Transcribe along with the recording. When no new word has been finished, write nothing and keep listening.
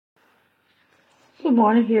Good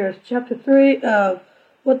morning. Here's chapter 3 of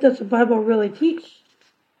What Does the Bible Really Teach?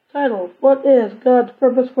 Title: What is God's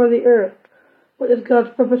purpose for the earth? What is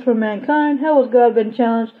God's purpose for mankind? How has God been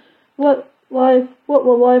challenged? What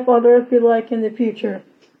will life on earth be like in the future?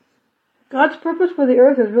 God's purpose for the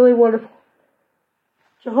earth is really wonderful.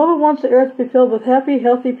 Jehovah wants the earth to be filled with happy,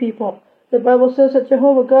 healthy people. The Bible says that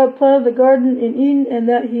Jehovah God planted the garden in Eden and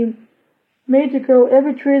that he made to grow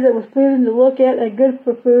every tree that was pleasing to look at and good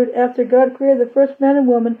for food. After God created the first man and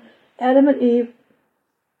woman, Adam and Eve,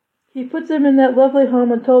 he put them in that lovely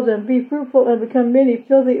home and told them, "Be fruitful and become many,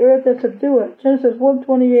 fill the earth and subdue it." Genesis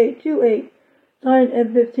 1:28, 2:8, 9,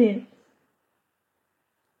 and 15.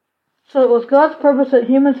 So it was God's purpose that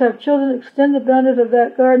humans have children extend the boundaries of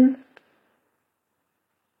that garden,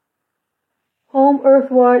 home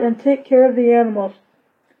earthwide, and take care of the animals.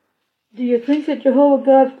 Do you think that Jehovah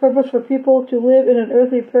God's purpose for people to live in an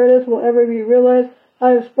earthly paradise will ever be realized? I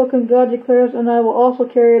have spoken, God declares, and I will also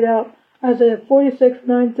carry it out. Isaiah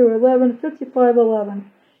 46:9-11,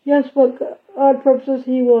 55:11. Yes, what God purposes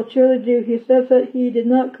he will surely do. He says that he did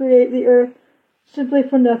not create the earth simply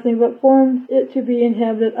for nothing, but formed it to be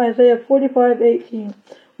inhabited. Isaiah 45:18.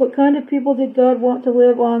 What kind of people did God want to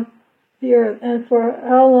live on the earth, and for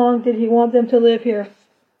how long did he want them to live here?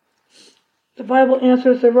 The Bible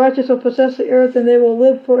answers, the righteous will possess the earth and they will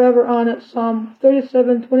live forever on it. Psalm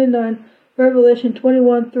 37:29, Revelation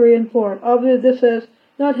 21:3 and 4. Obviously this has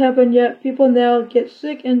not happened yet. People now get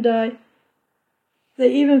sick and die.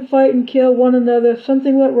 They even fight and kill one another.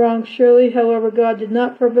 Something went wrong, surely. However, God did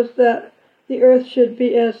not purpose that the earth should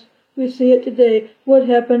be as we see it today. What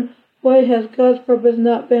happened? Why has God's purpose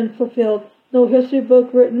not been fulfilled? No history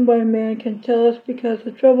book written by man can tell us, because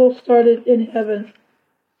the trouble started in heaven.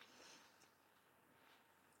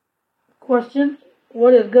 Question: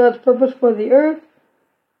 what is God's purpose for the earth?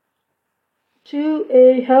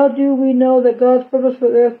 2a. How do we know that God's purpose for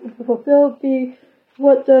the earth will be fulfilled? B.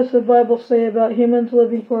 What does the Bible say about humans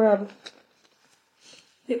living forever?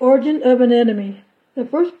 The origin of an enemy. The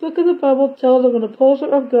first book of the Bible tells of an opposer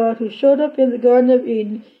of God who showed up in the Garden of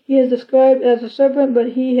Eden. He is described as a serpent,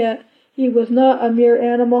 but he was not a mere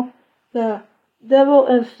animal. The devil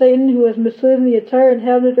and Satan, who is misleading the entire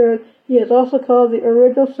inhabited earth, he is also called the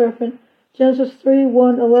original serpent. Genesis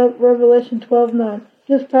 3:1-11, Revelation 12:9.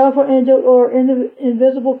 This powerful angel or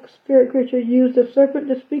invisible spirit creature used the serpent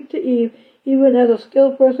to speak to Eve, even as a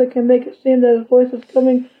skilled person can make it seem that his voice is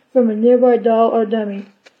coming from a nearby doll or dummy.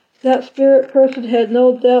 That spirit person had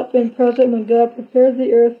no doubt been present when God prepared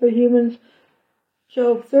the earth for humans.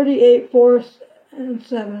 Job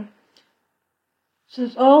 38:4-7.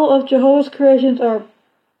 Since all of Jehovah's creations are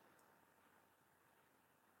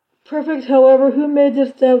perfect, however, who made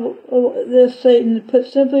this devil, this Satan? Put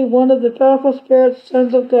simply, one of the powerful spirits,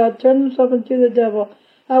 sons of God, turned himself into the devil.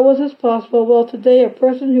 How was this possible? Well, today a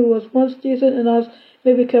person who was once decent and honest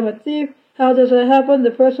may become a thief. How does that happen?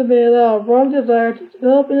 The person may allow a wrong desire to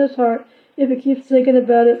develop in his heart. If he keeps thinking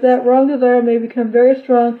about it, that wrong desire may become very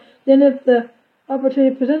strong. Then if the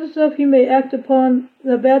opportunity presents itself, he may act upon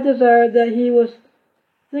the bad desire that he was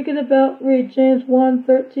thinking about. Read James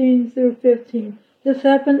 1:13-15. This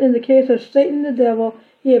happened in the case of Satan the devil.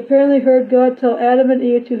 He apparently heard God tell Adam and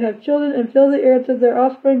Eve to have children and fill the earth with their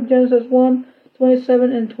offspring. Genesis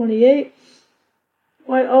 1:27 and 28.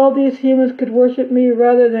 Why all these humans could worship me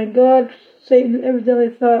rather than God, Satan evidently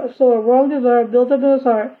thought. So a wrong desire built up in his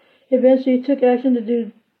heart. Eventually he took action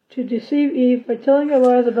to deceive Eve by telling her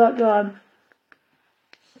lies about God.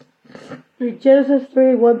 Read Genesis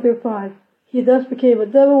 3:1-5. He thus became a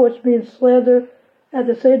devil, which means slander. At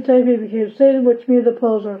the same time, he became Satan, which means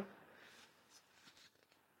opposer.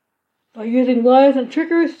 By using lies and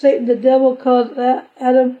trickery, Satan the devil caused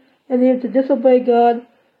Adam and Eve to disobey God.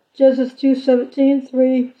 Genesis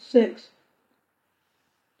 2:17-3-6.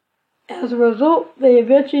 As a result, they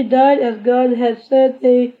eventually died, as God had said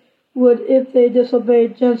they would if they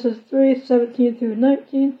disobeyed. Genesis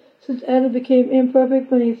 3:17-19. Since Adam became imperfect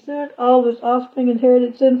when he sinned, all of his offspring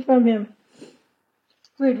inherited sin from him.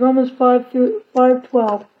 Read Romans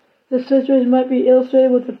 5:12. This situation might be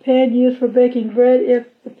illustrated with the pan used for baking bread. If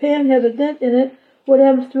the pan has a dent in it, what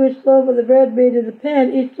happens to each loaf of the bread made in the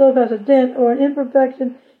pan? Each loaf has a dent or an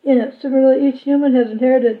imperfection in it. Similarly, each human has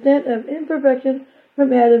inherited a dent of imperfection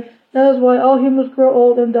from Adam. That is why all humans grow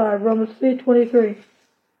old and die. Romans 3:23.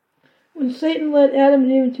 When Satan led Adam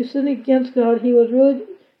and Eve to sin against God, he was really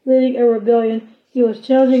leading a rebellion. He was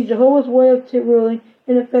challenging Jehovah's way of ruling.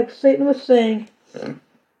 In effect, Satan was saying,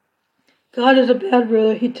 God is a bad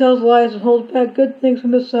ruler. He tells lies and holds back good things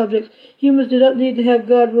from his subjects. Humans do not need to have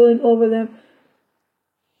God ruling over them.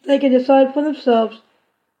 They can decide for themselves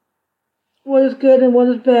what is good and what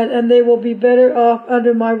is bad, and they will be better off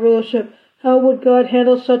under my rulership. How would God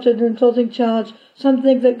handle such an insulting challenge? Some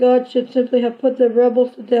think that God should simply have put the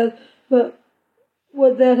rebels to death, but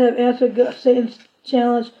would that have answered Satan's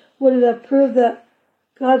challenge? Would it have proved that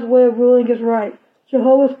God's way of ruling is right?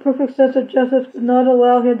 Jehovah's perfect sense of justice would not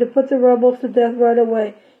allow him to put the rebels to death right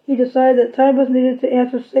away. He decided that time was needed to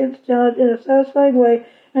answer Satan's challenge in a satisfying way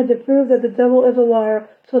and to prove that the devil is a liar.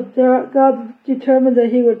 So God determined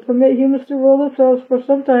that he would permit humans to rule themselves for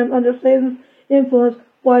some time under Satan's influence.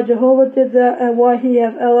 Why Jehovah did that and why he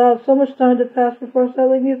has allowed so much time to pass before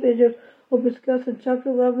settling these issues will be discussed in chapter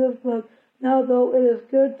 11 of this book. Now, though, it is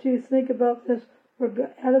good to think about this. Were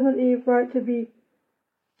Adam and Eve right to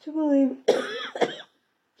believe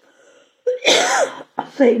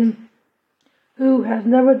Satan, who has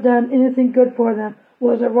never done anything good for them?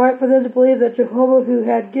 Was it right for them to believe that Jehovah, who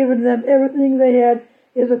had given them everything they had,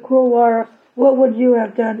 is a cruel liar? What would you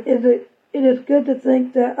have done? It is good to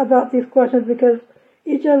think about these questions because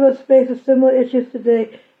each of us faces similar issues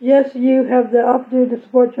today. Yes, you have the opportunity to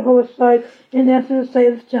support Jehovah's side in answer to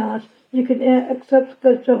Satan's challenge. You can accept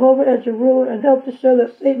Jehovah as your ruler and help to show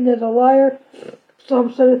that Satan is a liar. Psalm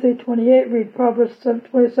 73:28, read Proverbs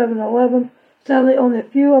 27:11. Sadly, only a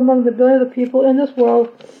few among the billions of people in this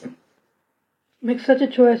world make such a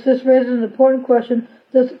choice. This raises an important question.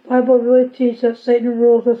 Does the Bible really teach that Satan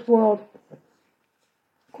rules this world?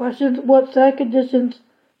 Questions. What sad conditions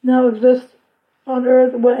now exist on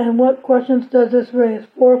earth, and what questions does this raise?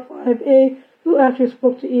 4:5a. Who actually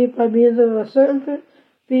spoke to Eve by means of a serpent?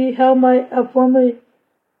 B. How might a formerly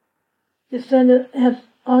descendant and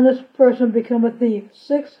honest person become a thief?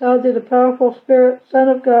 6. How did a powerful spirit, Son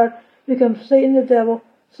of God, become Satan the devil?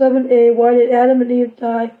 7a. Why did Adam and Eve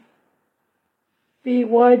die? B.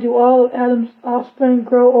 Why do all of Adam's offspring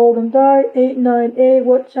grow old and die? 8-9a.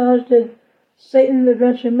 What challenge did Satan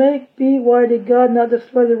eventually make? B. Why did God not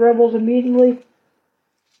destroy the rebels immediately?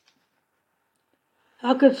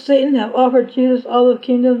 How could Satan have offered Jesus all the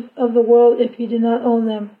kingdoms of the world if he did not own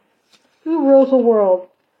them? Who rules the world?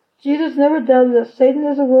 Jesus never doubted that Satan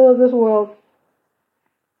is the ruler of this world.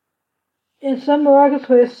 In some miraculous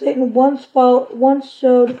way, Satan once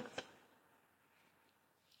showed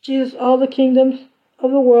Jesus all the kingdoms of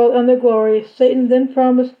the world and their glory. Satan then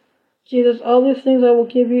promised Jesus, all these things I will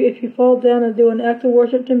give you if you fall down and do an act of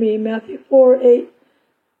worship to me. Matthew 4:8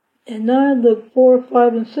 and 9, Luke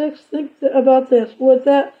 4:5 and 6. Think about this. Would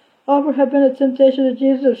that offer have been a temptation to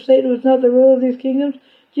Jesus if Satan was not the ruler of these kingdoms?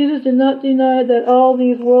 Jesus did not deny that all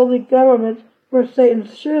these worldly governments were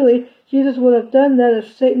Satan's. Surely, Jesus would have done that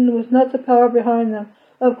if Satan was not the power behind them.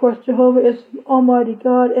 Of course, Jehovah is Almighty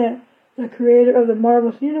God and the creator of the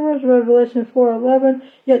marvelous universe, Revelation 4:11.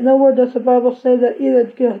 Yet nowhere does the Bible say that either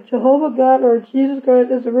Jehovah God or Jesus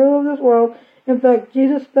Christ is the ruler of this world. In fact,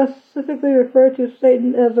 Jesus specifically referred to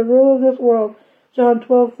Satan as the ruler of this world. John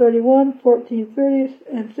 12:31, 14:30,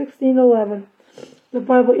 and 16:11. The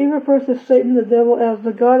Bible even refers to Satan, the devil, as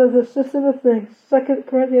the god of this system of things. 2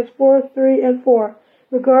 Corinthians 4:3 and 4.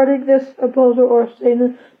 Regarding this opposer or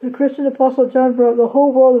Satan, the Christian apostle John wrote, the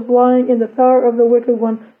whole world is lying in the power of the wicked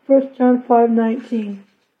one. 1 John 5:19.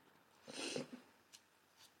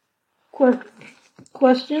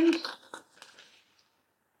 Questions?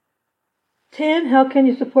 10. How can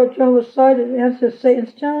you support Jehovah's side and answer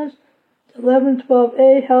Satan's challenge?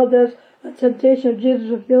 11:12a. How does a temptation of Jesus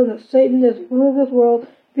reveal that Satan is the ruler of this world?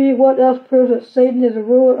 B. What else proves that Satan is the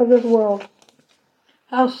ruler of this world?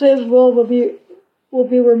 How Satan's will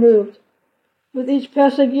be removed. With each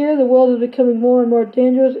passing year, the world is becoming more and more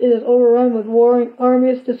dangerous. It is overrun with warring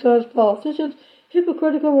armies, dishonest politicians,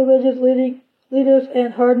 hypocritical religious leaders,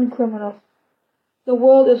 and hardened criminals. The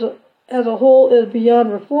world as a whole is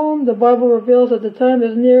beyond reform. The Bible reveals that the time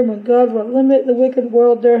is near when God will limit the wicked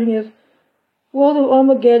world during his world of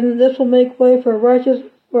Armageddon. This will make way for a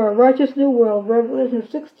righteous new world. Revelation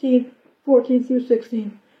 16:14 through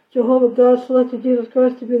 16. Jehovah God selected Jesus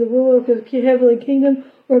Christ to be the ruler of his heavenly kingdom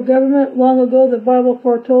or government. Long ago, the Bible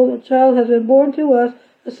foretold a child has been born to us,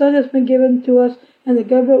 a son has been given to us, and the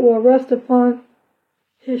government will rest upon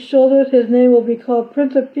his shoulders. His name will be called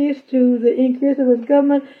Prince of Peace. To the increase of his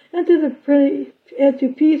government and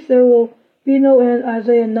to peace there will be no end.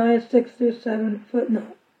 Isaiah 9:6 through 7.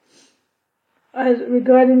 Footnote.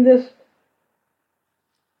 Regarding this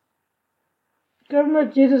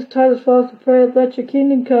government, Jesus taught his followers to pray, let your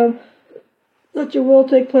kingdom come, let your will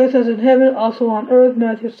take place as in heaven, also on earth.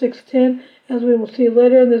 Matthew 6:10. As we will see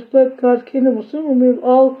later in this book, God's kingdom will soon remove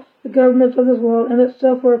all the governments of this world and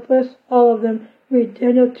itself will replace all of them. Read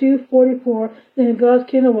Daniel 2:44. Then God's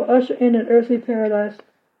kingdom will usher in an earthly paradise.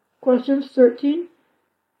 Questions 13.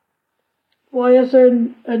 Why is there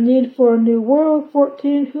a need for a new world?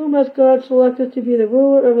 14. Whom has God selected to be the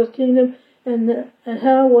ruler of his kingdom, and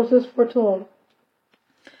how was this foretold?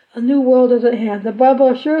 A new world is at hand. The Bible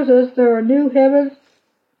assures us there are new heavens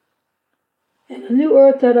and a new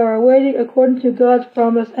earth that are awaiting according to God's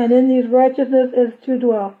promise, and in these righteousness is to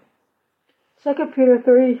dwell. 2 Peter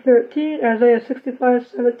 3:13, Isaiah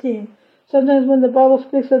 65:17. Sometimes when the Bible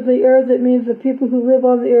speaks of the earth, it means the people who live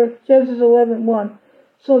on the earth. Genesis 11:1.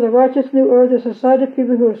 So the righteous new earth is a sign of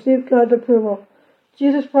people who receive God's approval.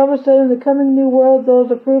 Jesus promised that in the coming new world,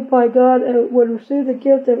 those approved by God would receive the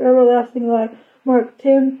gift of everlasting life. Mark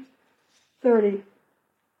 10:30.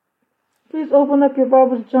 Please open up your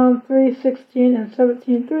Bibles to John 3:16 and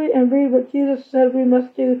 17:3 and read what Jesus said we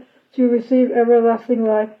must do to receive everlasting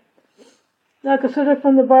life. Now consider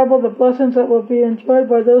from the Bible the blessings that will be enjoyed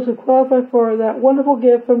by those who qualify for that wonderful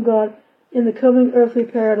gift from God in the coming earthly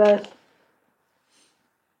paradise.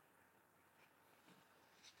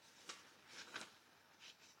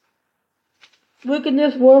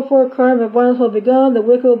 Wickedness, warfare, crime, and violence will be gone. The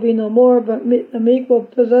wicked will be no more, but the meek will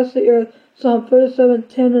possess the earth. Psalm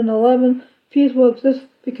 37:10 and 11. Peace will exist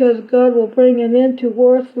because God will bring an end to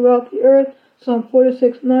wars throughout the earth. Psalm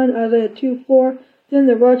 46:9, Isaiah 2:4. Then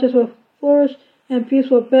the righteous will flourish, and peace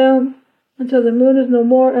will abound until the moon is no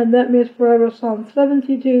more, and that means forever. Psalm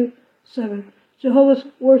 72:7. Jehovah's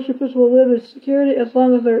worshippers will live in security as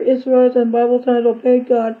long as their Israelites and Bible times obey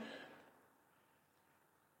God.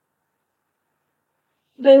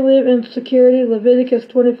 They live in security. Leviticus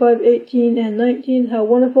 25:18 and 19. How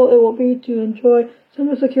wonderful it will be to enjoy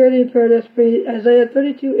summer security in paradise. Isaiah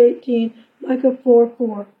 32:18, Micah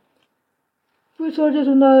 4:4. Food shortages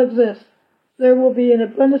will not exist. There will be an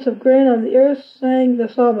abundance of grain on the earth, sang the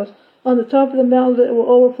psalmist. On the top of the mountains it will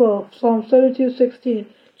overflow. Psalm 72:16.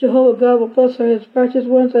 Jehovah God will bless his righteous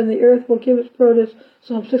ones, and the earth will give its produce.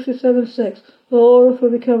 Psalm 67:6. The whole earth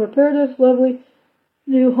will become a paradise. Lovely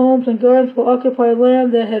new homes and gardens will occupy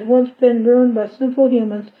land that had once been ruined by sinful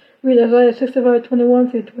humans. Read Isaiah 65:21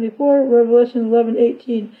 through 24, Revelation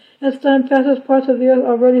 11:18. As time passes, parts of the earth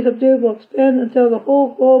already subdued will expand until the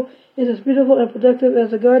whole globe is as beautiful and productive as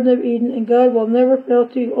the Garden of Eden, and God will never fail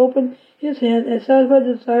to open his hand and satisfy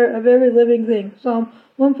the desire of every living thing. Psalm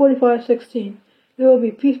 145:16. There will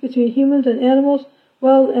be peace between humans and animals.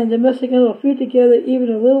 Wild and domestic animals will feed together.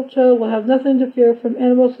 Even a little child will have nothing to fear from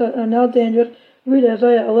animals that are now dangerous. Read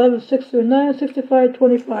Isaiah 11:6 through 9,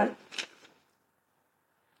 65:25.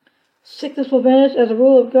 Sickness will vanish as a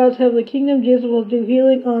rule of God's heavenly kingdom. Jesus will do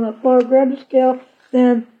healing on a far grander scale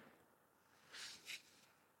than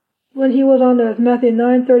when he was on earth. Matthew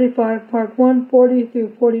 9:35, Mark 1:40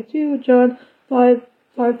 through 42, John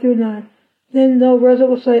 5:5 through 9. Then no resident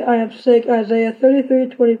will say, I am sick. Isaiah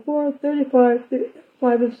 33:24, 35,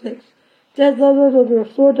 5 and 6. Dead loved ones will be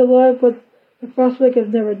restored to life with the prospect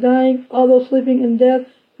of never dying. All those sleeping in death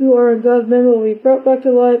who are in God's memory will be brought back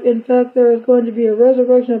to life. In fact, there is going to be a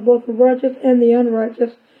resurrection of both the righteous and the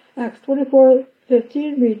unrighteous. Acts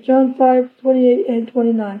 24:15, read John 5:28 and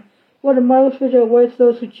 29. What a marvelous future awaits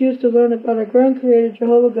those who choose to learn about our grand Creator,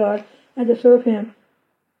 Jehovah God, and to serve him.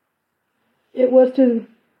 It was to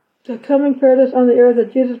the coming paradise on the earth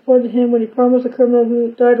that Jesus pointed to him when he promised the criminal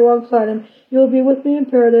who died alongside him, you will be with me in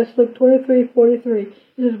paradise, Luke 23:43.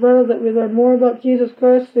 It is vital that we learn more about Jesus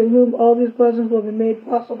Christ, through whom all these blessings will be made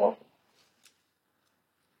possible.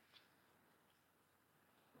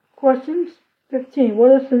 Questions? 15.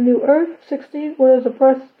 What is the new earth? 16. What is the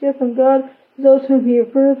precious gift from God to those whom he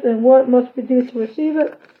approves, and what must we do to receive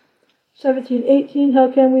it? 17:18.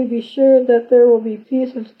 How can we be sure that there will be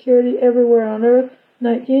peace and security everywhere on earth?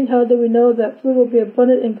 19. How do we know that food will be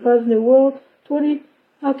abundant in God's new world? 20.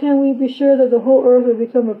 How can we be sure that the whole earth will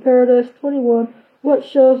become a paradise? 21. What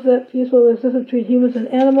shows that peace will exist between humans and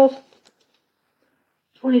animals?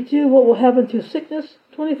 22. What will happen to sickness?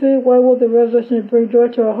 23. Why will the resurrection bring joy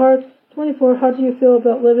to our hearts? 24. How do you feel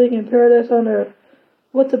about living in paradise on earth?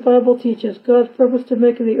 What the Bible teaches. God's purpose to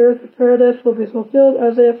make the earth a paradise will be fulfilled.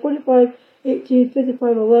 Isaiah 45:18,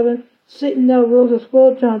 55:11. Satan now rules this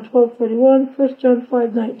world. John 12:31. 1 John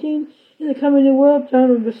 5:19. In the coming new world, John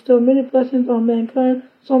will bestow many blessings on mankind.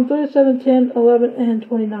 Psalm 37:10, 11, and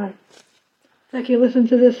 29. Thank you. Listen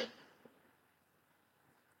to this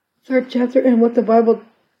third chapter and what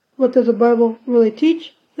does the Bible really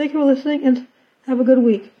teach. Thank you for listening, and have a good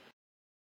week.